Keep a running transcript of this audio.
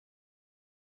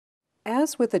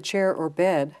As with a chair or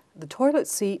bed, the toilet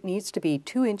seat needs to be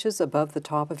 2 inches above the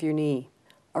top of your knee.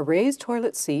 A raised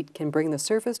toilet seat can bring the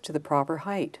surface to the proper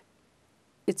height.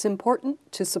 It's important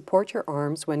to support your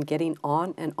arms when getting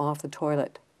on and off the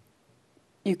toilet.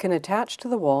 You can attach to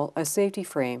the wall a safety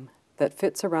frame that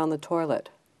fits around the toilet,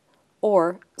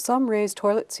 or some raised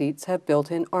toilet seats have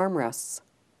built-in armrests.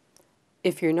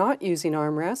 If you're not using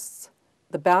armrests,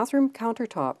 the bathroom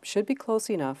countertop should be close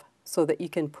enough so that you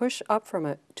can push up from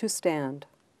it to stand.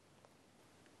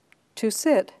 To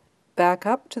sit, back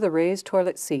up to the raised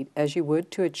toilet seat as you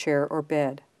would to a chair or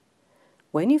bed.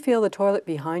 When you feel the toilet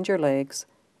behind your legs,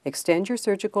 extend your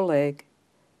surgical leg,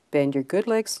 bend your good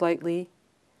leg slightly,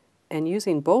 and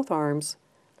using both arms,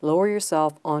 lower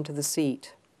yourself onto the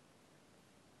seat.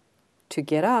 To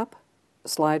get up,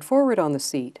 slide forward on the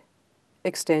seat.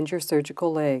 Extend your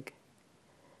surgical leg.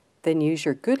 Then use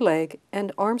your good leg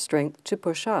and arm strength to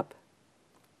push up.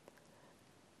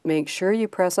 Make sure you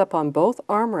press up on both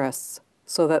armrests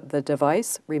so that the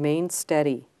device remains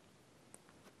steady.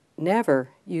 Never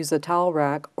use a towel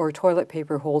rack or toilet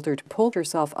paper holder to pull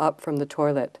yourself up from the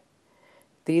toilet.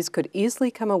 These could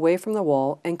easily come away from the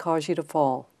wall and cause you to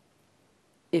fall.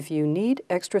 If you need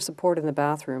extra support in the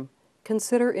bathroom,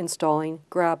 consider installing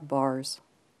grab bars.